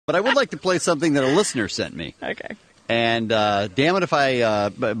But I would like to play something that a listener sent me. Okay. And damn it if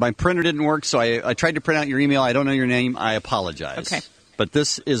my printer didn't work, so I tried to print out your email. I don't know your name. I apologize. Okay. But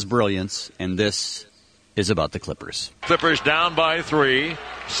this is brilliance, and this is about the Clippers. Clippers down by 3.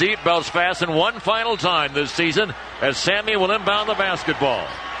 Seatbelts fasten one final time this season as Sammy will inbound the basketball.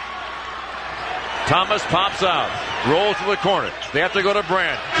 Thomas pops out, rolls to the corner. They have to go to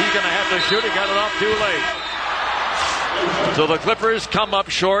Brand. He's going to have to shoot. He got it off too late. So the Clippers come up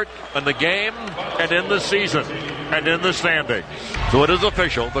short in the game and in the season and in the standings. So it is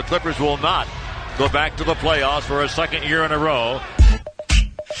official. The Clippers will not go back to the playoffs for a second year in a row.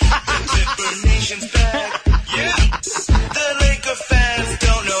 Clipper Nation's back. Yeah. The Laker fans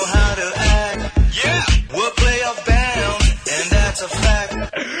don't know how to act. Yeah. We're playoff bound, and that's a fact.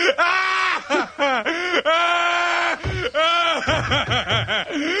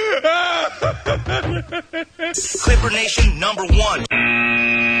 Clipper Nation number 1.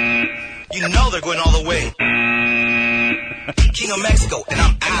 You know they're going all the way. King of Mexico, and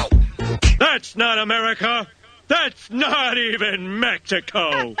I'm out. That's not America. That's not even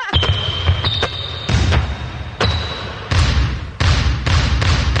Mexico.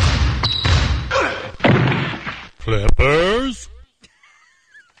 Clippers.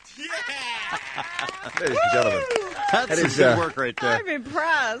 Ladies and gentlemen, That's good work right there. I'm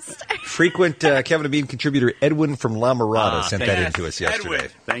impressed. frequent Kevin and Bean contributor Edwin from La Mirada sent that thank in to us yesterday.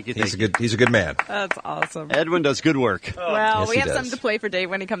 Edwin. Thank you. He's a good man. That's awesome. Edwin does good work. Well, Yes, we he have does. something to play for Dave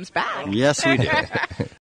when he comes back. Yes, we do.